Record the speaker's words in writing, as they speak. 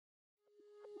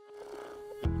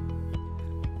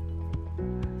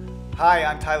Hi,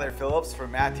 I'm Tyler Phillips from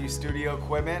Matthews Studio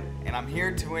Equipment, and I'm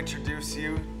here to introduce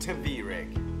you to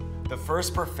VRig, the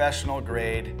first professional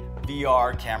grade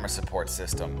VR camera support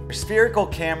system. Spherical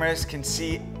cameras can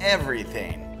see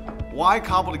everything. Why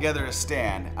cobble together a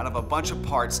stand out of a bunch of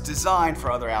parts designed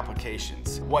for other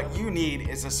applications? What you need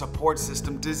is a support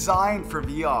system designed for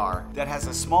VR that has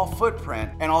a small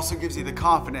footprint and also gives you the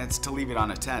confidence to leave it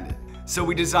unattended. So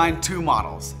we designed two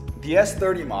models. The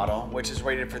S30 model, which is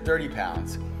rated for 30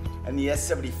 pounds, and the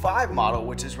S75 model,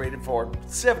 which is rated for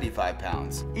 75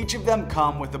 pounds. Each of them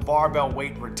come with a barbell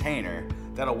weight retainer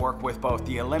that'll work with both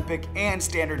the Olympic and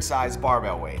standard size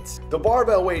barbell weights. The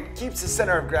barbell weight keeps the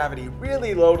center of gravity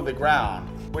really low to the ground,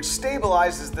 which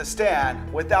stabilizes the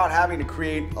stand without having to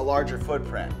create a larger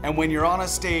footprint. And when you're on a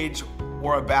stage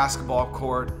or a basketball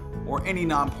court or any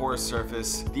non-porous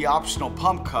surface, the optional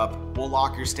pump cup will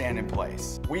lock your stand in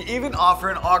place. We even offer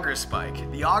an Auger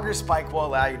Spike. The Auger Spike will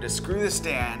allow you to screw the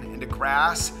stand into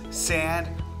grass, sand,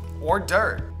 or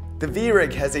dirt. The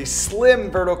VRig has a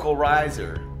slim vertical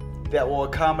riser that will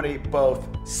accommodate both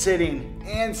sitting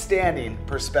and standing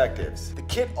perspectives. The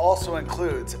kit also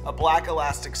includes a black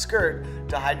elastic skirt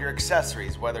to hide your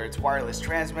accessories, whether it's wireless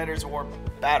transmitters or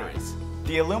batteries.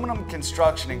 The aluminum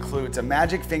construction includes a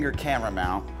magic finger camera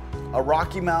mount, a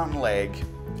Rocky Mountain leg,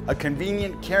 a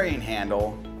convenient carrying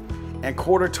handle, and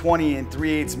 1/4 20 and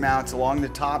 3/8 mounts along the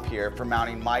top here for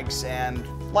mounting mics and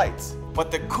lights.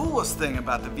 But the coolest thing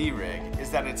about the VRig is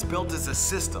that it's built as a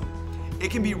system.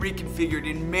 It can be reconfigured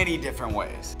in many different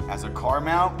ways, as a car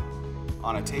mount,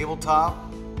 on a tabletop,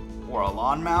 or a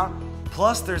lawn mount.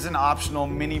 Plus there's an optional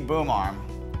mini boom arm,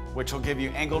 which will give you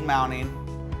angled mounting,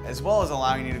 as well as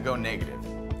allowing you to go negative.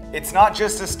 It's not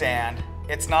just a stand,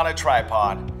 it's not a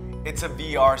tripod, it's a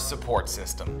VR support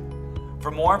system. For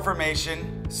more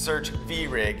information, search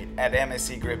VRig at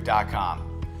mscgrip.com.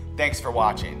 Thanks for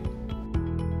watching.